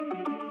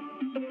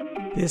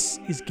This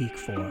is Geek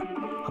 4,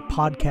 a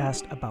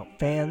podcast about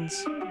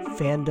fans,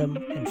 fandom,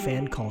 and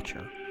fan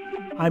culture.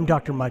 I'm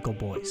Dr. Michael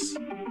Boyce.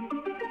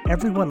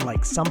 Everyone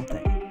likes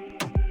something,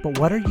 but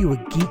what are you a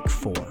geek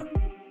for?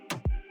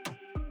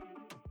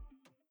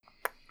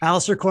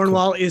 Alistair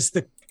Cornwall is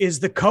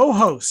the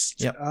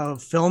co-host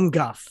of Film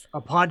Guff,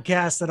 a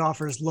podcast that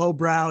offers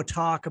lowbrow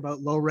talk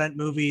about low-rent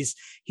movies.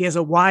 He has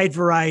a wide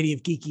variety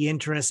of geeky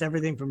interests,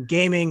 everything from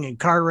gaming and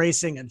car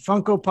racing and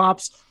Funko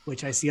Pops,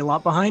 which I see a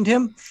lot behind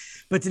him.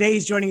 But today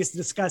he's joining us to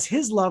discuss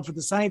his love for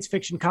the science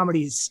fiction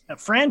comedies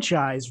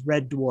franchise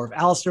Red Dwarf.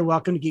 Alistair,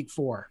 welcome to Geek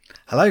 4.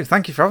 Hello,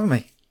 thank you for having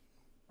me.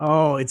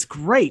 Oh, it's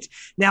great.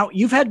 Now,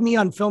 you've had me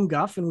on Film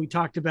Guff, and we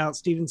talked about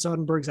Steven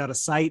Soderbergh's Out of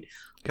Sight.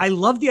 Good. I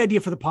love the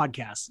idea for the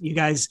podcast. You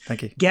guys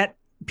get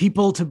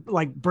people to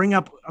bring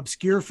up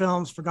obscure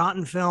films,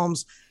 forgotten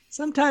films,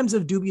 sometimes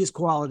of dubious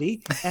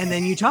quality, and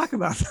then you talk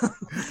about them.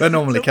 They're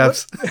normally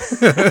Kevs.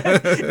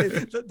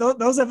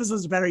 Those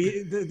episodes are better.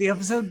 The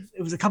episode,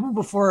 it was a couple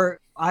before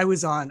I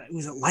was on.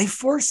 Was it Life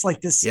Force?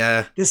 This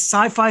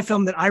sci-fi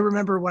film that I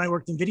remember when I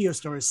worked in video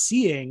stores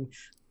seeing,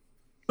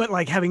 but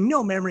having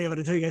no memory of it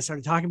until you guys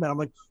started talking about it. I'm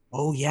like,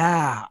 oh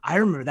yeah, I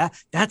remember that.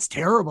 That's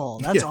terrible.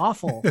 That's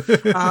awful.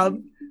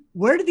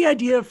 Where did the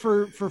idea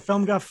for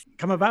Film Guff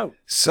come about?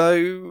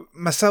 So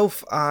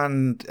myself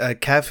and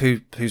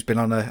Kev, who's been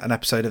on an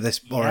episode of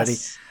this already,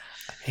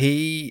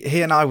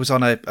 he and I was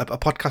on a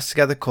podcast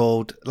together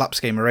called Lapse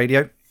Gamer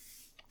Radio,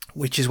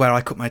 which is where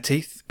I cut my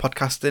teeth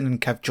podcasting,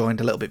 and Kev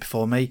joined a little bit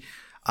before me.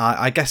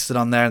 I guested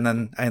on there, and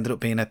then I ended up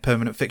being a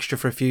permanent fixture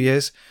for a few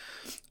years.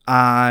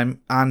 And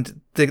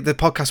the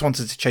podcast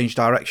wanted to change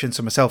direction,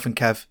 so myself and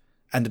Kev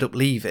ended up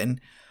leaving.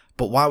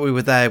 But while we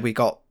were there, we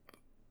got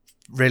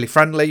really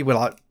friendly. We're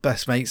like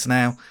best mates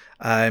now,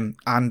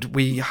 and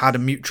we had a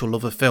mutual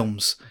love of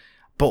films,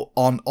 but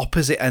on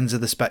opposite ends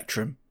of the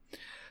spectrum.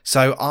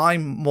 So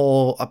I'm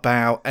more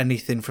about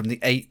anything from the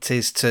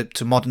 80s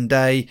to modern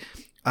day.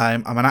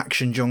 I'm an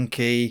action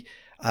junkie,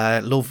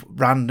 love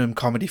random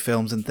comedy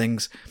films and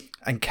things,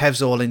 and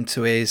Kev's all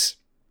into his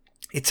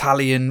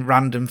Italian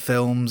random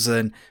films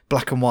and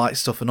black and white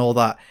stuff and all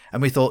that.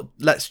 And we thought,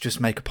 let's just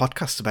make a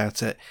podcast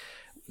about it.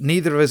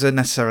 Neither of us are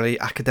necessarily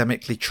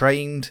academically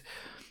trained,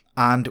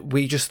 and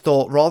we just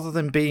thought, rather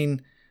than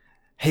being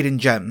hidden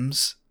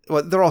gems,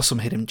 well, there are some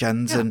hidden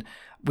gems, and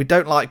we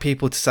don't like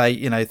people to say,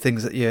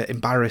 things that you're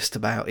embarrassed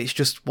about. It's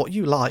just what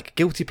you like,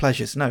 guilty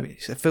pleasures. No,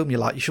 it's a film you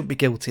like. You shouldn't be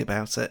guilty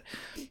about it.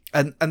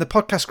 And the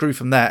podcast grew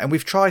from there, and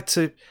we've tried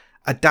to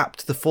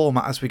adapt the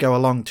format as we go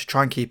along to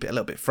try and keep it a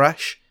little bit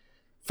fresh,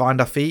 find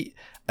our feet,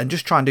 and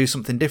just try and do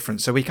something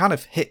different. So we kind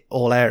of hit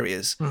all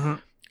areas. Mm-hmm.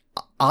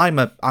 I'm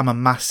a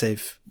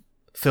massive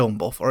film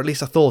buff, or at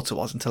least I thought I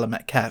was until I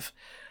met Kev.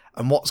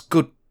 And what's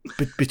good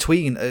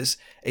between us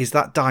is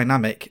that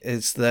dynamic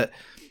is that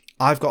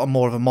I've got a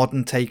more of a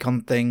modern take on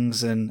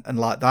things and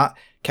like that.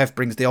 Kev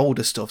brings the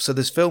older stuff. So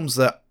there's films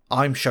that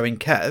I'm showing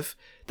Kev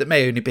that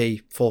may only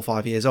be 4 or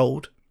 5 years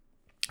old.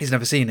 He's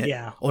never seen it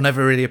or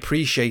never really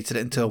appreciated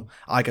it until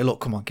I go,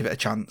 look, come on, give it a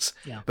chance.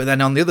 Yeah. But then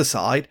on the other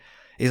side,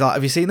 he's like,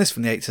 have you seen this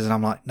from the 80s? And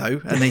I'm like,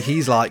 no. And then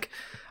he's like,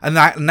 and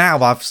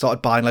now I've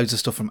started buying loads of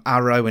stuff from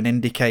Arrow and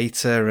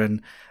Indicator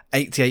and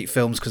 88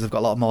 films because they've got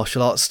a lot of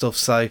martial arts stuff.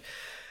 So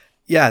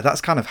yeah,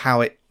 that's kind of how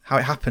it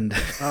happened.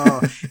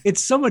 Oh,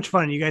 it's so much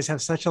fun. You guys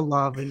have such a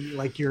love, and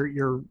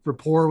your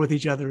rapport with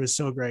each other is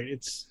so great.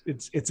 It's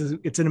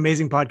an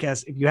amazing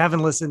podcast. If you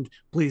haven't listened,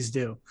 please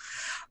do.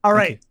 All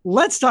right,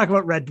 let's talk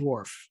about Red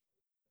Dwarf.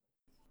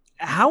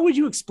 How would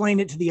you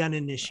explain it to the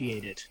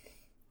uninitiated?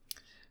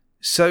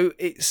 So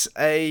it's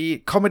a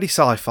comedy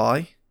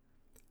sci-fi.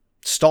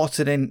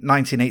 Started in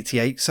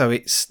 1988, so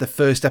it's the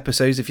first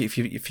episodes. If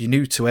you're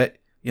new to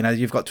it,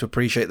 you've got to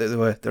appreciate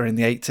that they're in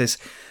the 80s.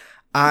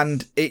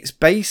 And it's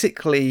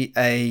basically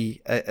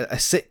a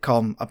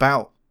sitcom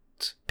about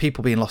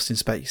people being lost in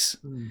space.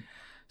 Mm.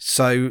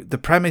 So the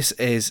premise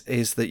is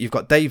that you've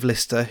got Dave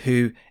Lister,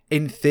 who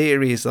in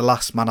theory is the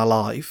last man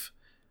alive,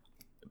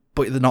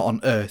 but they're not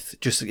on Earth,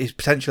 just is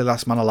potentially the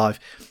last man alive.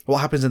 What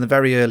happens in the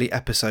very early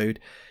episode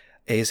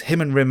is him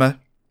and Rimmer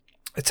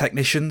are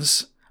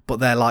technicians, but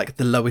they're like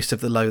the lowest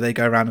of the low. They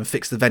go around and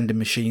fix the vending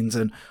machines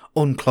and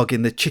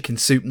unclogging the chicken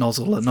soup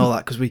nozzle and all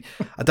that. Because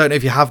I don't know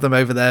if you have them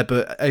over there,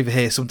 but over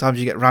here sometimes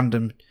you get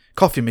random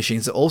coffee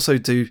machines that also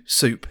do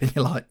soup, and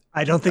you're like,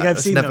 I don't think I've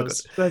seen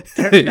those. That's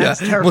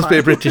terrifying. Must be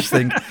a British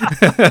thing.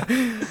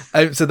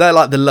 So they're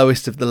like the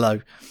lowest of the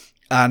low,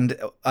 and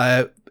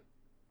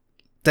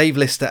Dave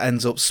Lister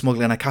ends up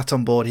smuggling a cat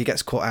on board. He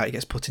gets caught out. He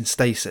gets put in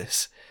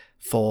stasis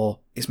for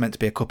it's meant to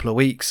be a couple of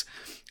weeks.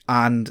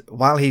 And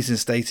while he's in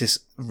stasis,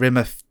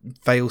 Rimmer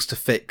fails to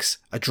fix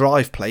a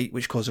drive plate,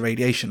 which caused a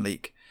radiation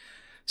leak.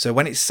 So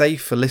when it's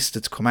safe for Lister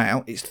to come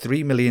out, it's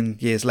 3 million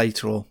years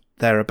later or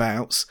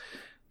thereabouts.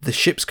 The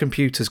ship's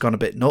computer's gone a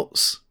bit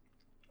nuts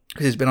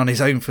because he's been on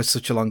his own for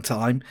such a long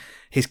time.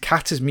 His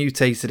cat has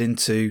mutated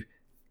into,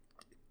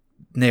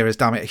 near as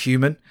damn it, a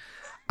human.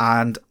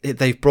 And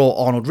they've brought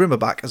Arnold Rimmer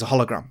back as a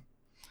hologram.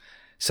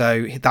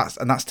 So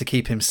that's to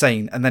keep him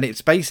sane. And then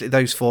it's basically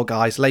those 4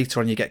 guys. Later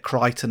on, you get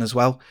Crichton as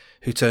well,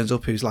 who turns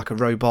up, who's like a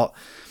robot.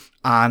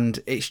 And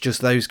it's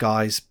just those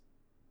guys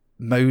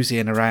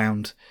moseying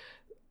around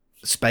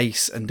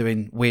space and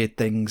doing weird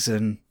things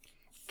and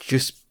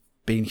just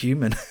being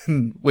human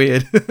and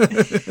weird.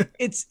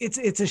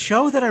 It's a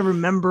show that I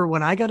remember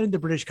when I got into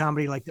British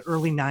comedy, like the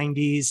early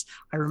 90s.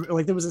 I remember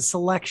like there was a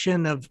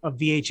selection of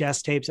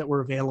VHS tapes that were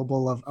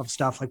available of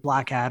stuff like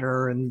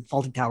Blackadder and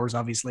Fawlty Towers,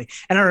 obviously.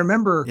 And I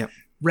remember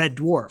Red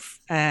Dwarf.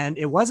 And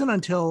it wasn't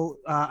until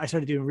I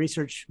started doing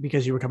research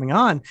because you were coming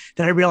on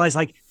that I realized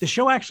like the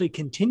show actually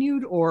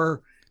continued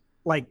or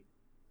like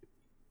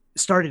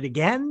started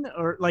again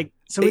or like,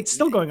 so it's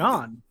still going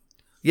on.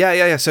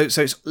 Yeah. So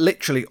it's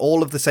literally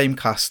all of the same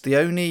cast.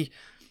 In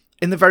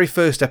the very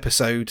first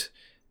episode,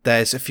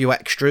 there's a few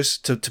extras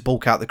to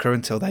bulk out the crew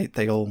until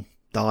they all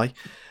die.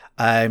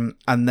 And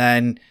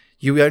then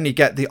you only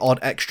get the odd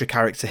extra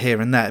character here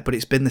and there, but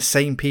it's been the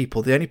same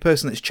people. The only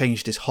person that's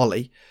changed is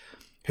Holly,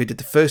 who did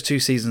the first 2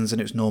 seasons,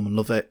 and it was Norman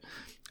Lovett.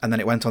 And then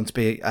it went on to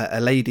be a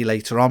lady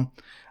later on.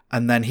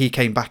 And then he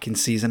came back in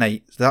season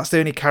 8. So that's the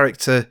only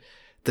character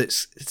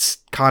it's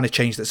kind of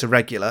changed that's a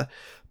regular.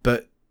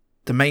 But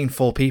the main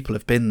 4 people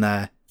have been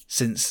there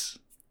since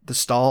the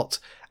start,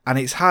 and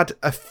it's had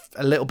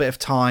a little bit of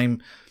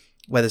time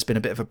where there's been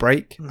a bit of a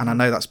break. And I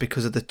know that's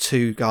because of the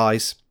 2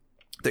 guys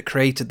that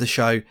created the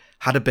show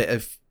had a bit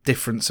of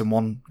difference, and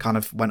one kind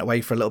of went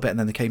away for a little bit and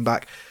then they came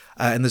back.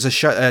 And there's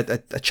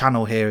a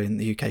channel here in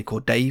the UK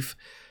called Dave,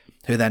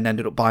 who then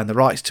ended up buying the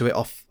rights to it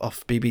off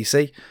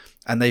BBC,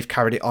 and they've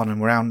carried it on,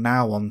 and we're out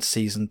now on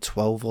season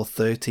 12 or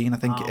 13, I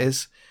think it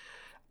is.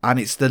 And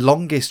it's the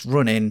longest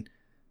running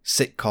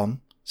sitcom.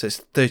 So it's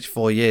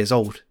 34 years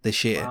old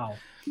this year. Wow.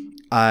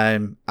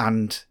 And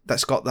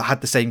that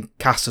had the same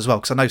cast as well,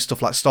 because I know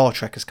stuff like Star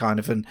Trek is kind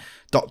of and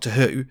Doctor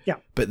Who,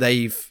 but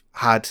they've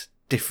had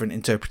different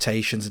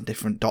interpretations and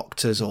different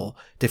doctors or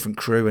different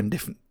crew and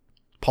different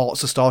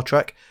parts of Star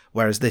Trek,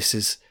 whereas this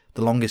is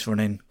the longest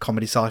running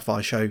comedy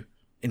sci-fi show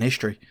in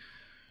history.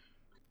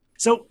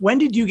 So when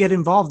did you get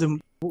involved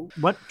and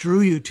what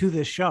drew you to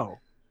this show?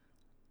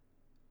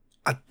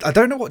 I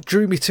don't know what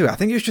drew me to it. I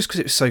think it was just because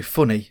it was so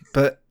funny.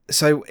 But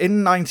so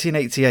in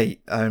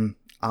 1988,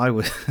 I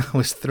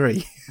was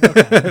 3,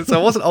 okay. So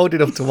I wasn't old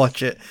enough to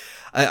watch it.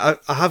 I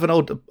have an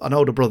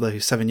older brother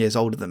who's 7 years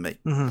older than me,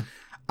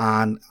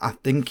 and I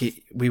think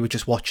we were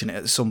just watching it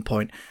at some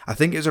point. I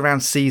think it was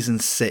around season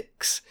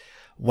 6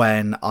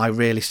 when I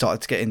really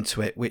started to get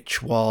into it,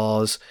 which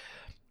was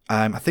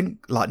I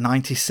think like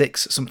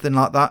 96, something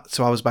like that.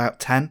 So I was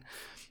about 10,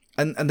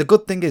 and the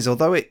good thing is,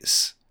 although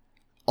it's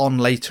on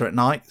later at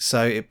night,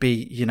 so it'd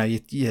be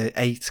your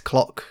 8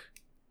 o'clock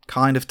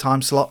kind of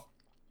time slot,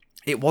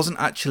 it wasn't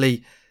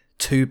actually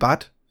too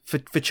bad for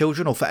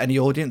children or for any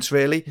audience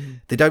really.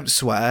 They don't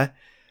swear.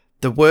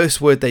 The worst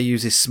word they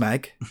use is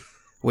smeg,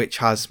 which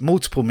has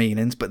multiple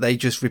meanings, but they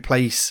just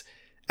replace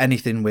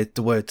anything with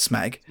the word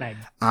smeg.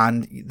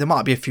 And there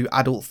might be a few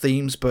adult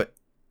themes, but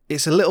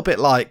it's a little bit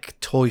like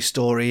Toy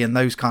Story and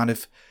those kind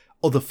of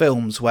other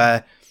films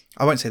where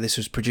I won't say this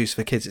was produced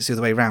for kids, it's the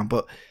other way around,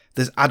 but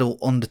there's adult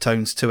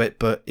undertones to it,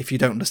 but if you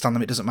don't understand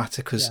them, it doesn't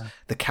matter because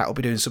the cat will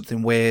be doing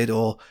something weird,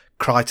 or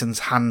Crichton's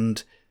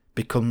hand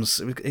he puts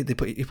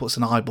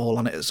an eyeball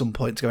on it at some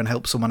point to go and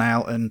help someone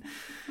out, and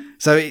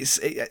so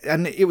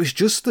it was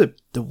just the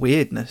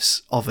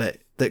weirdness of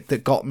it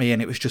that got me,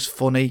 and it was just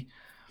funny,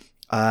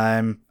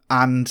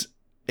 and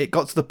it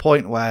got to the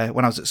point where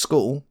when I was at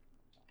school,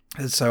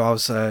 so I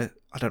was I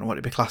don't know what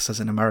it'd be classed as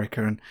in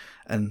America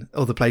and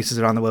other places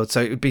around the world, so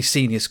it would be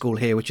senior school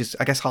here, which is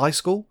I guess high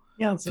school.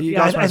 Yeah, so you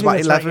guys, when I was about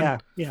 11.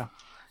 Right,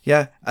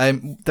 yeah.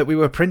 That we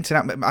were printing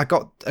out. I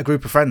got a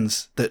group of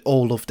friends that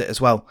all loved it as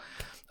well.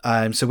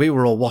 So we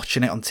were all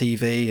watching it on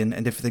TV and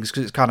different things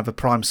because it's kind of a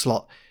prime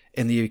slot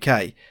in the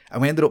UK.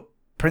 And we ended up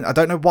I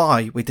don't know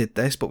why we did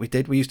this, but we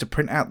did. We used to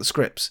print out the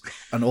scripts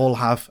and all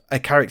have a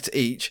character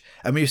each,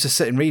 and we used to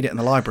sit and read it in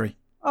the library.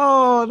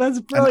 Oh, that's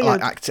brilliant!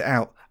 And act it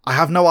out. I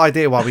have no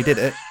idea why we did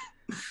it.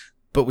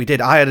 But we did.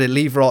 I had a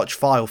Lever Arch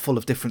file full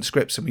of different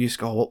scripts, and we used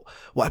to go,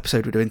 what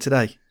episode are we doing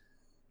today?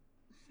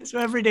 So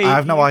every day, I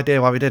have no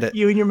idea why we did it.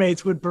 You and your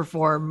mates would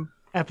perform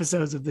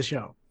episodes of the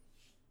show.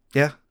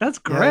 Yeah, that's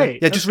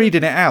great. Yeah, just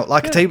reading it out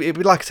like a table. It'd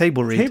be like a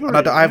table read.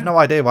 I have no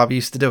idea why we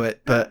used to do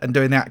it, and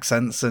doing the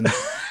accents and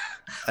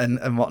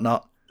and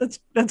whatnot.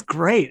 That's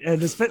great.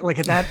 And it's like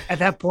at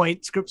that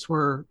point, scripts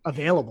were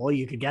available.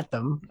 You could get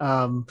them.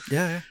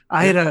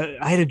 I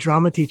had a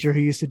drama teacher who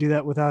used to do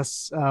that with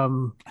us.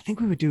 I think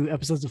we would do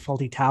episodes of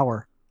Fawlty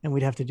Tower, and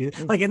we'd have to do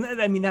like, and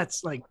I mean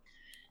that's like.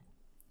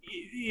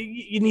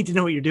 You need to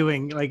know what you're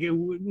doing. Like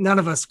none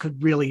of us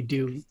could really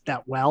do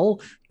that well,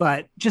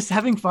 but just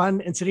having fun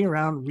and sitting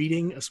around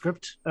reading a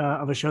script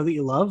of a show that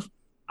you love,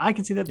 I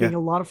can see that being a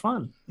lot of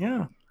fun.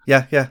 Yeah.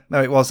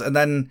 No, it was. And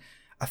then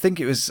I think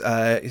it was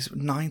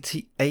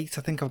 98. I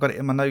think I've got it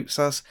in my notes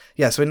as.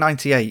 Yeah, so in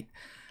 98,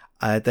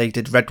 they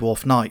did Red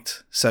Dwarf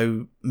Night.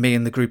 So me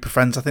and the group of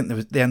friends, I think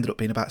they ended up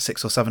being about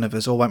 6 or 7 of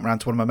us, all went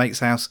round to one of my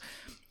mates' house,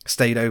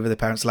 stayed over. The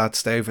parents allowed to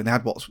stay over, and they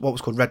had what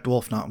was called Red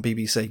Dwarf Night on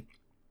BBC.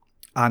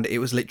 And it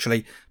was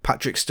literally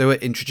Patrick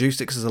Stewart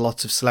introduced it, because there's a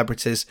lot of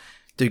celebrities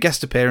do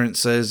guest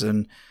appearances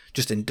and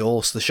just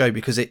endorse the show,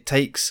 because it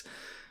takes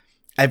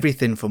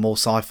everything from all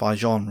sci-fi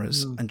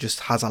genres and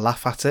just has a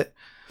laugh at it.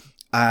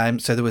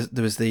 So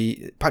there was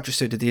the Patrick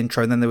Stewart did the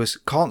intro, and then there was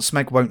Can't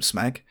Smeg Won't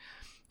Smeg,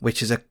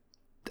 which is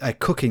a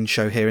cooking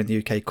show here in the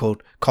UK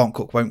called Can't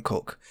Cook Won't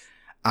Cook,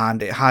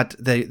 and it had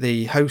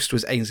the host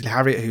was Ainsley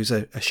Harriott, who's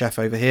a chef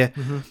over here,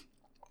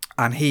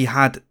 and he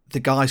had the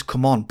guys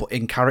come on but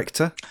in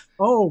character.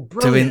 Oh,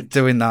 brilliant!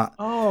 Doing that.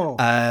 Oh.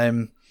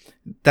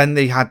 Then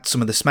they had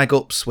some of the Smeg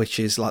Ups, which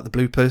is like the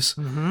bloopers.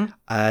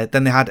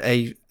 Then they had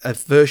a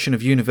version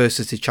of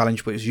University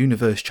Challenge, but it was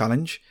Universe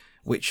Challenge,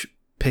 which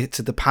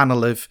pitted the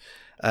panel of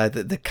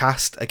the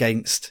cast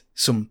against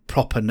some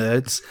proper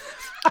nerds.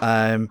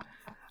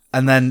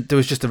 And then there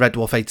was just the Red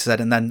Dwarf A to Z,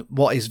 and then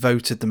what is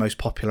voted the most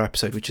popular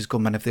episode, which is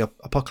Gunmen of the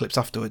Apocalypse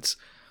afterwards.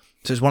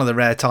 So it's one of the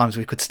rare times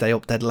we could stay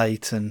up dead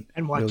late and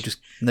watch. We'll just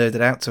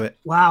nerded out to it.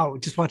 Wow,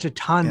 just watch a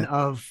ton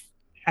of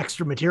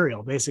extra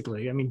material,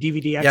 basically. I mean,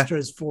 DVD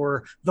extras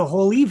for the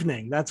whole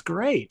evening. That's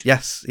great.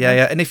 Yes,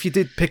 yeah. And if you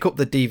did pick up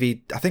the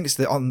DVD, I think it's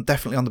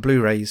definitely on the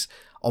Blu-rays,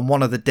 on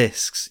one of the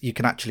discs, you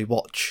can actually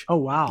watch. Oh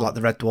wow! Like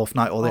the Red Dwarf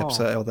Night, or the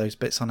episode, all those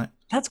bits on it.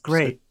 That's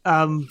great.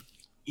 So,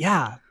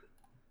 yeah,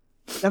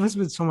 that has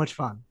been so much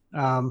fun.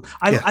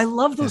 I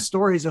love those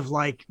stories of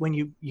like when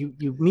you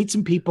meet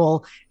some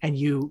people and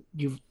you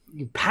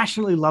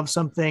passionately love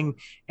something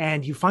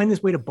and you find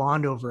this way to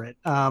bond over it.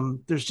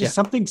 There's just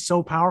something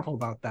so powerful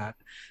about that.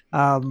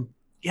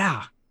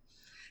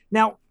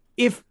 Now,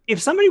 if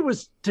somebody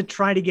was to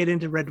try to get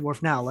into Red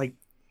Dwarf now, like,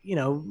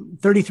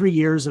 33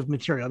 years of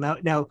material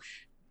now,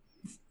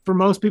 for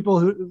most people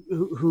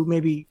who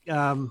maybe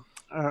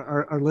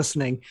are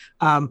listening,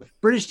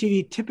 British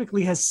TV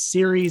typically has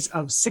series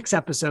of 6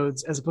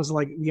 episodes as opposed to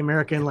like the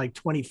American like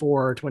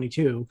 24 or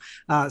 22.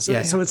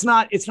 So it's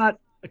not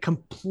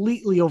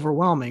completely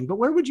overwhelming, but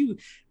where would you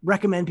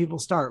recommend people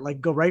start? Like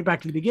go right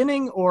back to the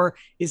beginning, or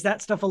is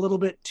that stuff a little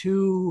bit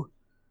too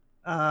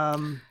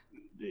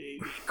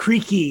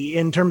creaky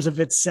in terms of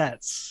its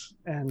sets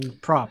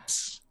and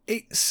props?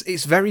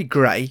 It's very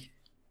grey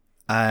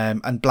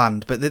and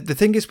bland, but the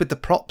thing is with the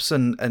props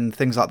and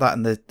things like that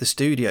and the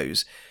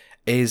studios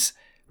is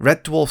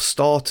Red Dwarf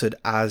started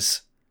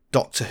as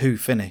Doctor Who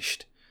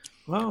finished.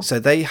 Wow. So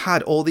they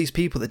had all these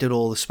people that did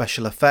all the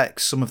special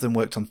effects. Some of them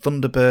worked on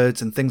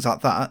Thunderbirds and things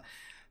like that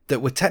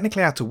were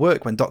technically out of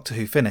work when Doctor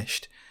Who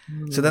finished.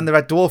 So then the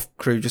Red Dwarf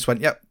crew just went,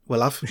 yep,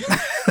 we'll have.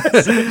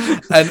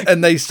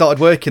 and they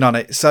started working on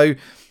it. So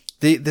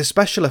the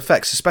special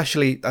effects,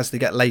 especially as they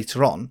get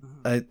later on,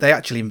 they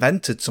actually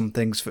invented some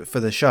things for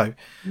the show.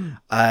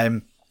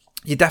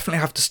 You definitely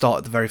have to start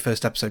at the very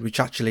first episode, which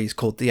actually is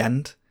called The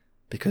End,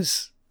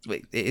 because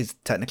it is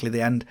technically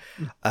the end.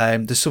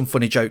 There's some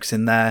funny jokes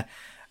in there.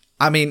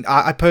 I mean,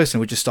 I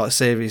personally would just start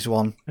series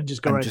 1 and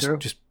just go through.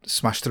 Just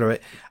smash through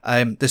it.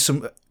 There's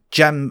some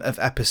gem of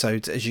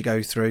episodes as you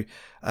go through.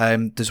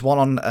 There's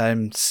one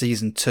on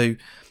season 2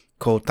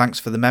 called Thanks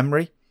for the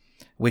Memory,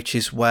 which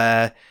is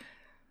where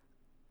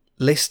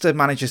Lister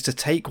manages to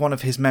take one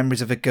of his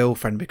memories of a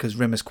girlfriend because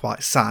Rimmer's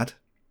quite sad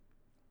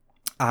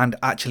and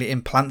actually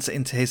implants it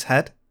into his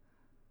head.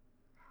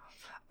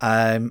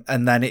 And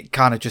then it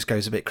kind of just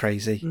goes a bit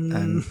crazy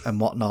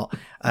and whatnot.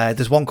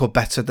 There's one called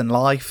Better Than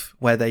Life,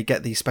 where they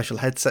get these special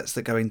headsets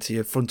that go into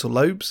your frontal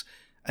lobes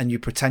and you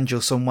pretend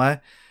you're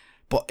somewhere,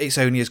 but it's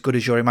only as good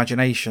as your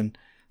imagination.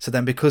 So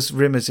then because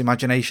Rimmer's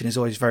imagination is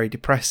always very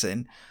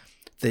depressing,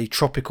 the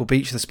tropical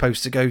beach they're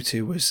supposed to go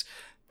to was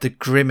the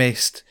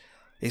grimmest,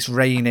 it's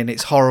raining,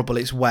 it's horrible,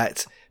 it's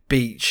wet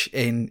beach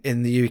in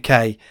the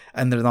UK,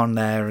 and they're on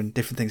there and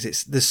different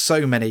things. There's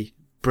so many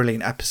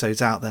brilliant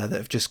episodes out there that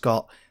have just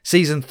got.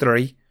 Season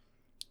 3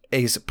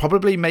 is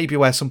probably maybe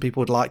where some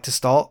people would like to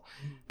start,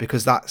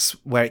 because that's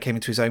where it came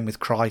into his own with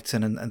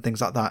Crichton and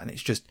things like that, and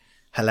it's just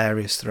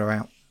hilarious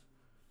throughout.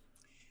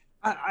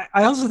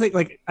 I also think,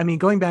 like, I mean,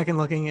 going back and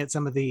looking at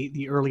some of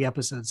the early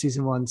episodes,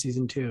 season 1,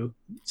 season 2,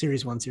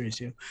 series 1, series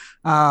 2,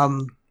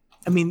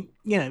 I mean,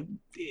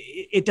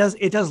 it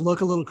does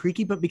look a little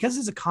creaky, but because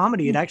it's a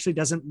comedy, it actually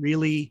doesn't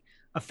really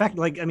affect.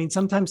 Like, I mean,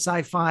 sometimes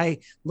sci-fi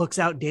looks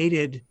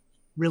outdated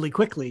really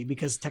quickly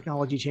because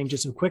technology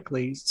changes so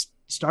quickly.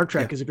 Star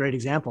Trek is a great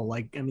example.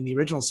 Like, I mean, the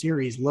original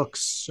series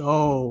looks so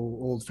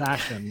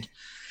old-fashioned.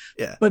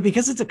 But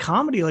because it's a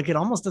comedy, like, it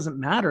almost doesn't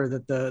matter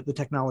that the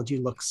technology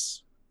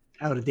looks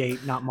out of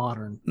date, not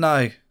modern.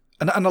 No,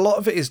 and a lot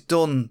of it is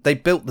done. They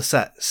built the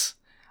sets.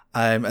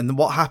 And then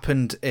what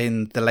happened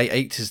in the late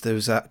 80s, there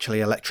was actually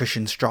an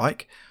electrician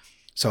strike.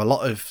 So a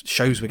lot of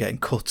shows were getting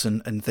cut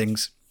and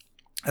things.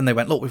 And they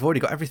went, look, we've already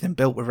got everything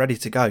built. We're ready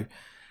to go.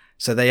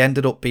 So they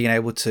ended up being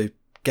able to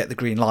get the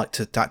green light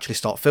to actually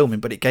start filming.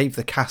 But it gave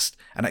the cast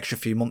an extra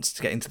few months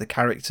to get into the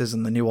characters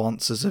and the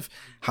nuances of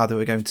how they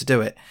were going to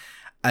do it.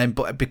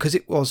 But because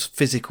it was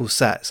physical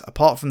sets,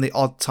 apart from the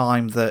odd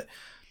time that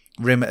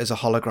Rimmer as a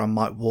hologram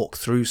might walk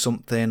through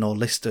something, or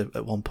Lister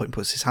at one point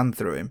puts his hand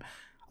through him,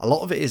 a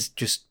lot of it is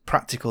just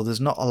practical.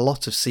 There's not a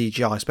lot of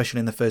CGI, especially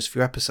in the first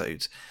few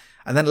episodes.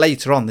 And then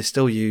later on, they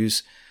still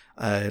use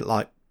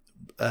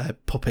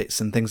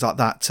puppets and things like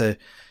that to,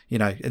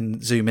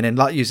 and zooming in,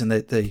 like using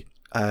the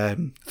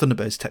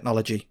Thunderbirds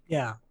technology.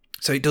 Yeah.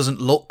 So it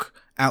doesn't look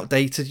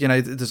outdated.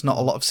 There's not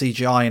a lot of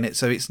CGI in it,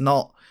 so it's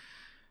not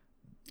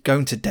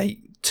going to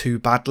date too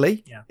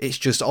badly. Yeah. It's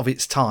just of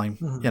its time.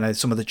 Mm-hmm.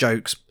 Some of the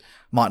jokes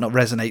might not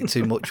resonate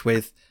too much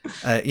with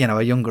a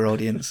younger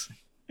audience.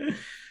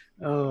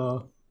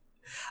 Oh.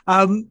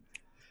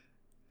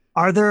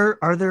 Are there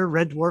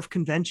Red Dwarf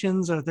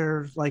conventions? Are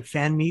there like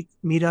fan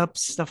meetups,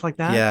 stuff like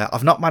that? Yeah,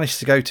 I've not managed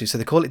to go to. So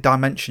they call it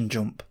Dimension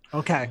Jump.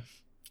 Okay.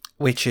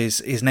 Which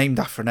is named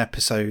after an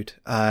episode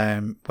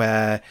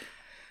where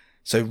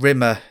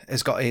Rimmer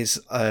has got his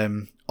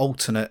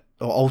alternate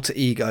or alter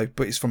ego,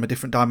 but it's from a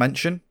different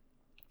dimension,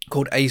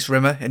 called Ace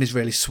Rimmer, and is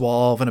really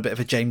suave and a bit of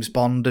a James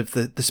Bond of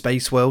the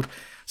space world.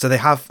 So they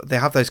have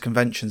those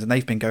conventions, and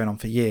they've been going on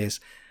for years.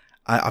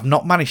 I've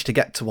not managed to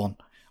get to one,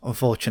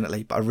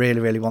 unfortunately, but I really,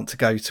 really want to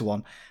go to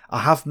one. I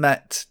have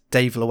met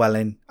Dave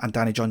Llewellyn and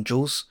Danny John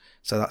Jules,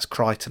 so that's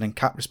Crichton and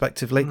Cat,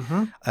 respectively.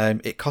 Mm-hmm.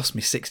 It cost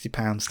me £60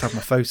 to have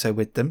my photo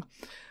with them,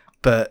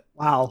 but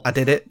wow, I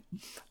did it.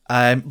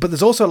 But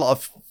there's also a lot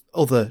of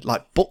other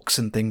like books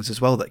and things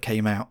as well that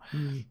came out.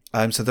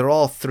 So there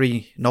are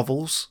 3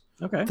 novels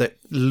that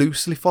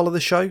loosely follow the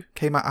show,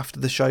 came out after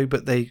the show,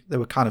 but they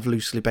were kind of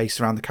loosely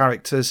based around the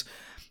characters.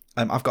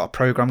 I've got a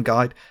program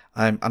guide.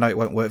 I know it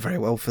won't work very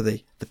well for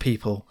the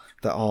people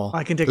that are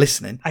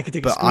listening. I can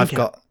take but a screen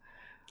cap.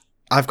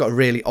 I've got a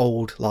really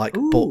old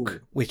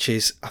book, which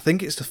is, I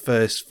think it's the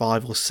first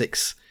 5 or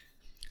 6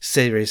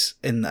 series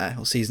in there,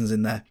 or seasons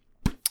in there,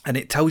 and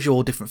it tells you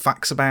all different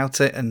facts about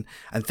it and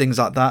things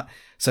like that.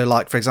 So,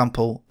 like for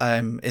example,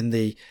 in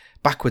the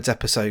Backwards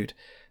episode,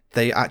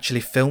 they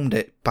actually filmed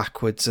it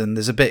backwards, and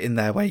there's a bit in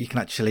there where you can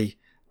actually,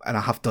 and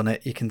I have done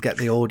it, you can get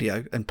the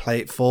audio and play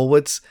it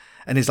forwards.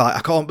 And he's like, I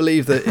can't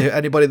believe that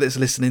anybody that's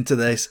listening to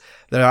this,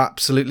 they're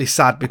absolutely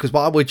sad, because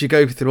why would you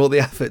go through all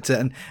the effort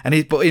to,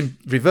 but in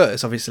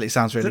reverse, obviously it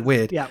sounds really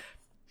weird. Yeah.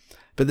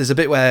 But there's a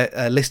bit where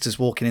Lister's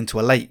walking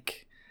into a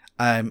lake,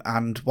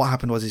 and what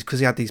happened was, because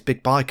he had these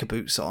big biker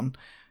boots on,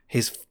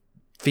 his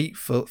feet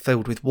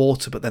filled with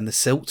water, but then the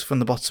silt from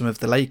the bottom of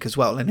the lake as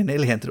well, and he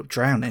nearly ended up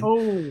drowning.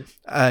 Oh.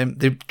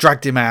 They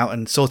dragged him out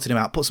and sorted him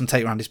out, put some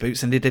tape around his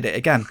boots, and he did it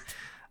again.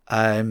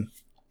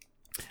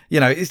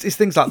 It's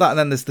things like that. And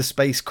then there's the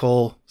Space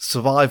Corps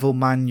survival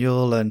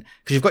manual, and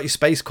because you've got your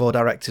Space Corps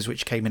directors,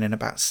 which came in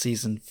about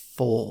season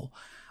 4,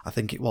 I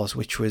think it was,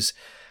 which was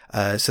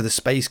so the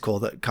Space Corps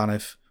that kind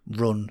of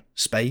run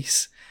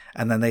space.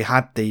 And then they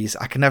had these,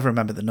 I can never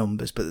remember the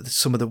numbers, but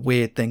some of the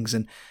weird things.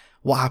 And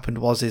what happened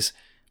was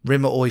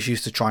Rimmer always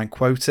used to try and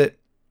quote it.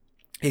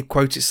 He'd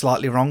quote it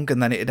slightly wrong,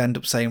 and then it'd end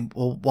up saying,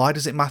 well, why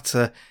does it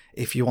matter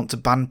if you want to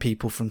ban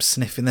people from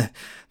sniffing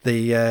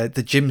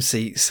the gym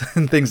seats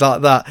and things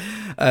like that?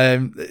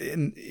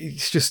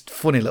 It's just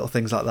funny little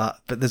things like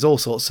that. But there's all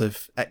sorts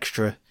of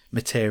extra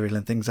material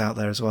and things out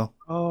there as well.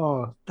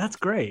 Oh, that's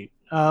great.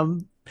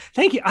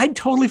 Thank you. I'd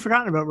totally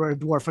forgotten about Red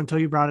Dwarf until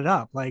you brought it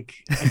up. Like,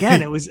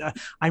 again, it was,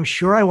 I'm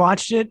sure I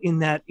watched it in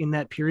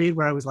that period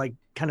where I was like,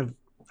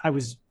 I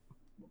was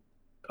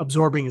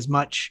absorbing as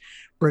much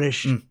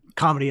British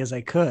comedy as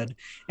I could.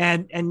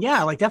 And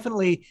yeah, like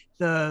definitely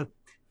the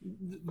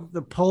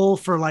pull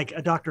for like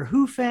a Doctor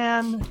Who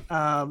fan.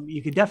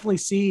 You could definitely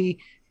see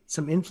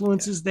some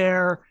influences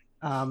there.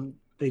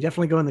 They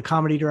definitely go in the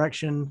comedy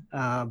direction.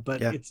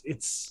 But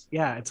it's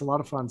a lot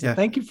of fun. So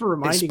thank you for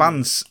reminding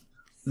me.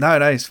 No,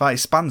 it's fine. It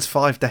spans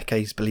 5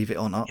 decades, believe it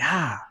or not.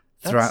 Yeah.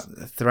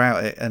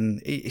 Throughout it.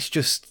 And it's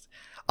just,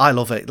 I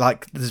love it.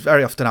 Like, there's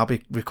very often I'll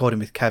be recording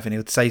with Kevin, he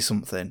would say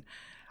something,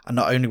 and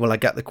not only will I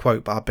get the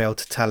quote, but I'll be able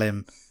to tell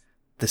him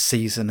the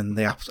season and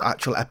the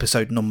actual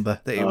episode number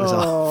that it was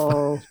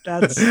off.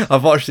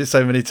 I've watched it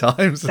so many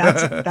times.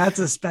 That's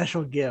a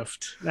special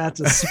gift. That's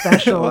a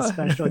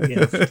special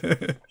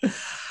gift.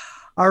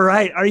 All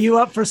right. Are you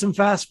up for some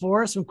fast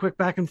four, some quick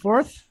back and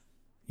forth?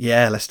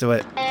 Yeah, let's do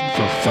it.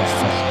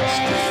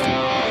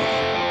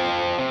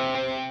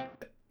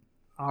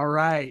 All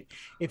right.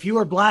 If you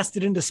were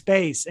blasted into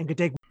space and could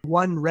take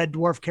one Red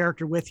Dwarf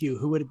character with you,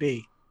 who would it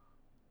be?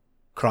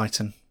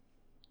 Crichton.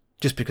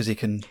 Just because he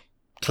can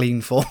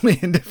clean for me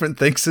and different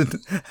things and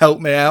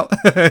help me out.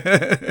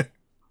 I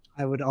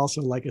would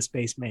also like a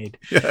space maid.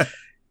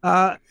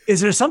 Yeah. Is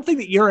there something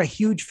that you're a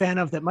huge fan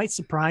of that might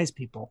surprise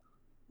people?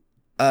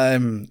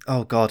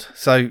 Oh God.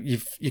 So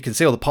you can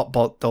see all the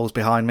pop dolls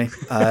behind me.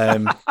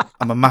 I'm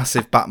a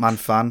massive Batman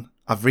fan.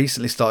 I've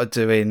recently started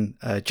doing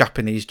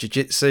Japanese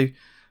jiu-jitsu.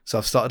 So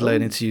I've started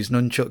learning to use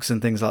nunchucks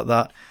and things like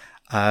that.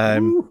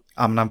 I'm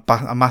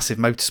a massive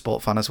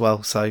motorsport fan as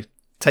well. So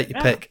take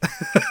your pick.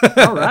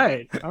 All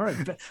right.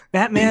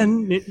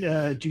 Batman,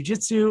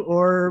 jiu-jitsu,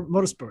 or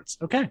motorsports.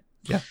 Okay.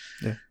 Yeah.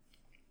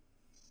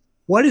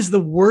 What is the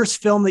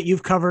worst film that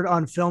you've covered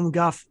on Film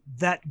Guff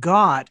that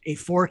got a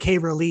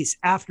 4K release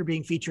after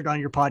being featured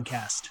on your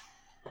podcast?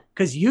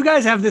 Because you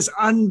guys have this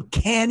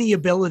uncanny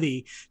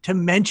ability to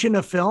mention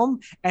a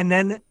film and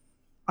then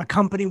a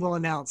company will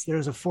announce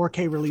there's a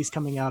 4K release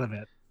coming out of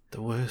it?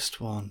 The worst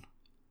one.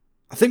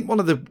 I think one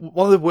of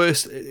the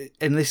worst,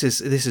 and this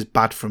is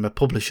bad from a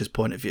publisher's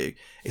point of view.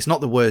 It's not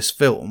the worst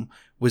film.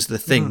 Was The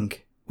Thing,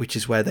 which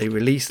is where they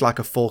released like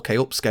a 4K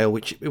upscale,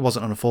 which it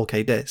wasn't on a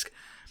 4K disc,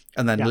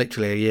 and then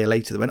literally a year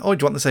later they went, "Oh,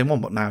 do you want the same one?"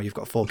 But now you've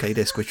got a 4K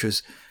disc, which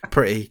was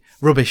pretty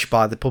rubbish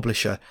by the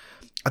publisher.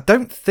 I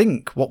don't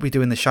think What We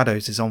Do in the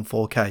Shadows is on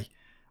 4K,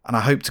 and I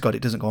hope to God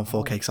it doesn't go on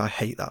 4K because I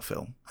hate that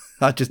film.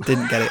 I just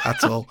didn't get it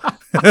at all.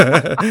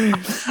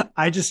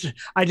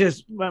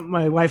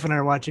 My wife and I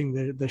are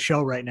watching the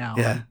show right now.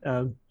 Yeah.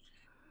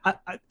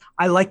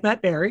 I like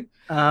Matt Berry.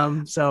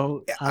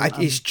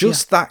 It's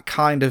just that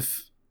kind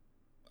of.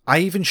 I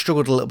even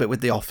struggled a little bit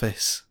with The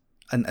Office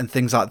and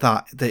things like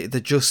that. They're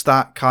just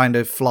that kind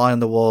of fly on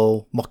the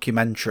wall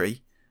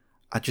mockumentary.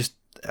 I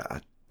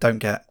don't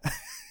get.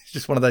 It's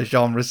just one of those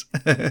genres.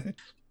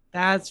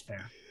 That's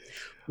fair.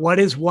 What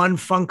is one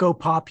Funko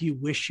Pop you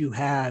wish you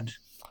had?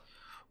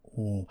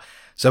 Ooh.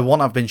 So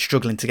one I've been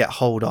struggling to get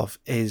hold of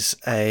is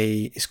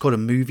it's called a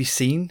movie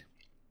scene.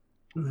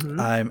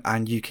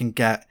 And you can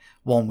get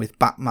one with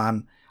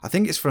Batman. I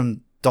think it's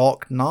from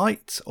Dark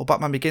Knight or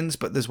Batman Begins,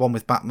 but there's one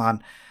with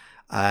Batman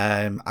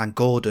and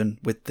Gordon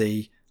with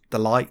the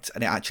light,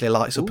 and it actually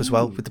lights up as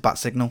well with the bat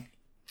signal.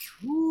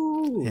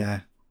 Ooh. Yeah.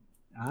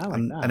 I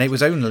like that. And it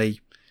was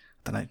only,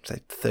 I don't know,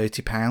 say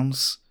 £30.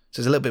 So it's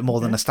a little bit more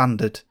than a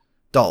standard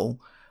doll,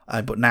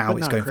 but now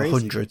it's going for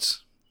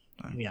hundreds.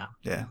 Yeah.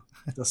 Yeah.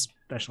 The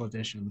special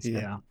editions.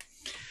 Yeah. All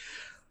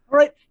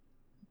right.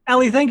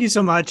 Ali, thank you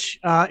so much.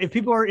 If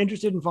people are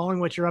interested in following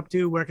what you're up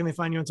to, where can they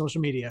find you on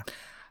social media?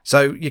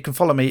 So you can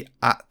follow me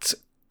at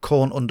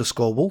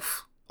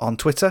corn_wolf on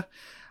Twitter.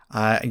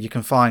 And you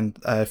can find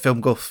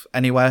FilmGuff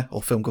anywhere,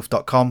 or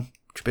filmguff.com,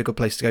 which would be a good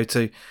place to go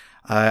to.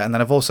 And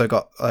then I've also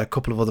got a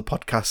couple of other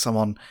podcasts. I'm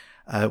on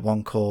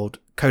one called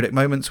Codec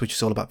Moments, which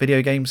is all about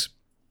video games.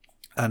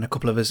 And a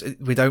couple of us,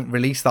 we don't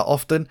release that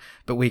often,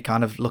 but we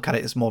kind of look at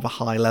it as more of a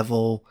high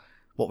level,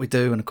 what we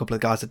do, and a couple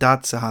of guys are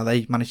dads, so how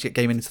they manage to get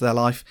gaming into their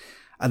life.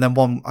 And then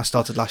one I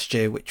started last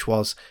year, which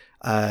was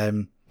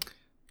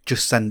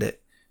Just Send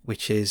It,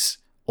 which is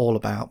all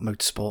about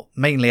motorsport,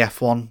 mainly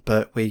F1,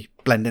 but we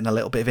blend in a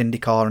little bit of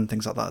IndyCar and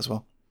things like that as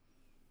well.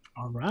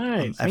 All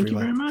right. Thank you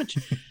very much.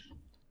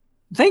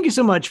 Thank you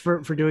so much for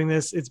doing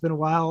this. It's been a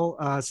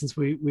while since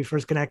we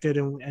first connected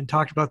and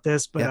talked about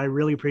this, but I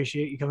really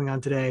appreciate you coming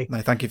on today.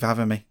 No, thank you for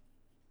having me.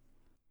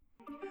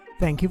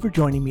 Thank you for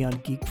joining me on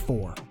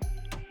Geek4.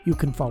 You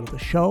can follow the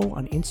show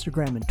on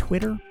Instagram and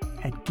Twitter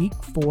at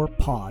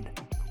Geek4Pod,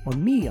 or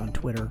me on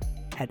Twitter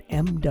at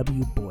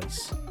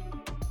MWBoyce.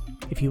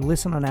 If you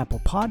listen on Apple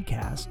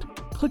Podcast,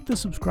 click the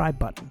subscribe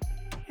button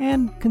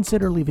and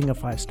consider leaving a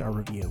 5-star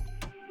review.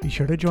 Be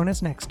sure to join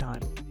us next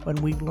time when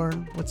we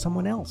learn what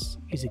someone else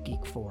is a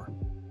geek for.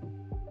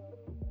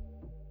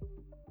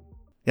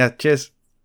 Yeah, cheers.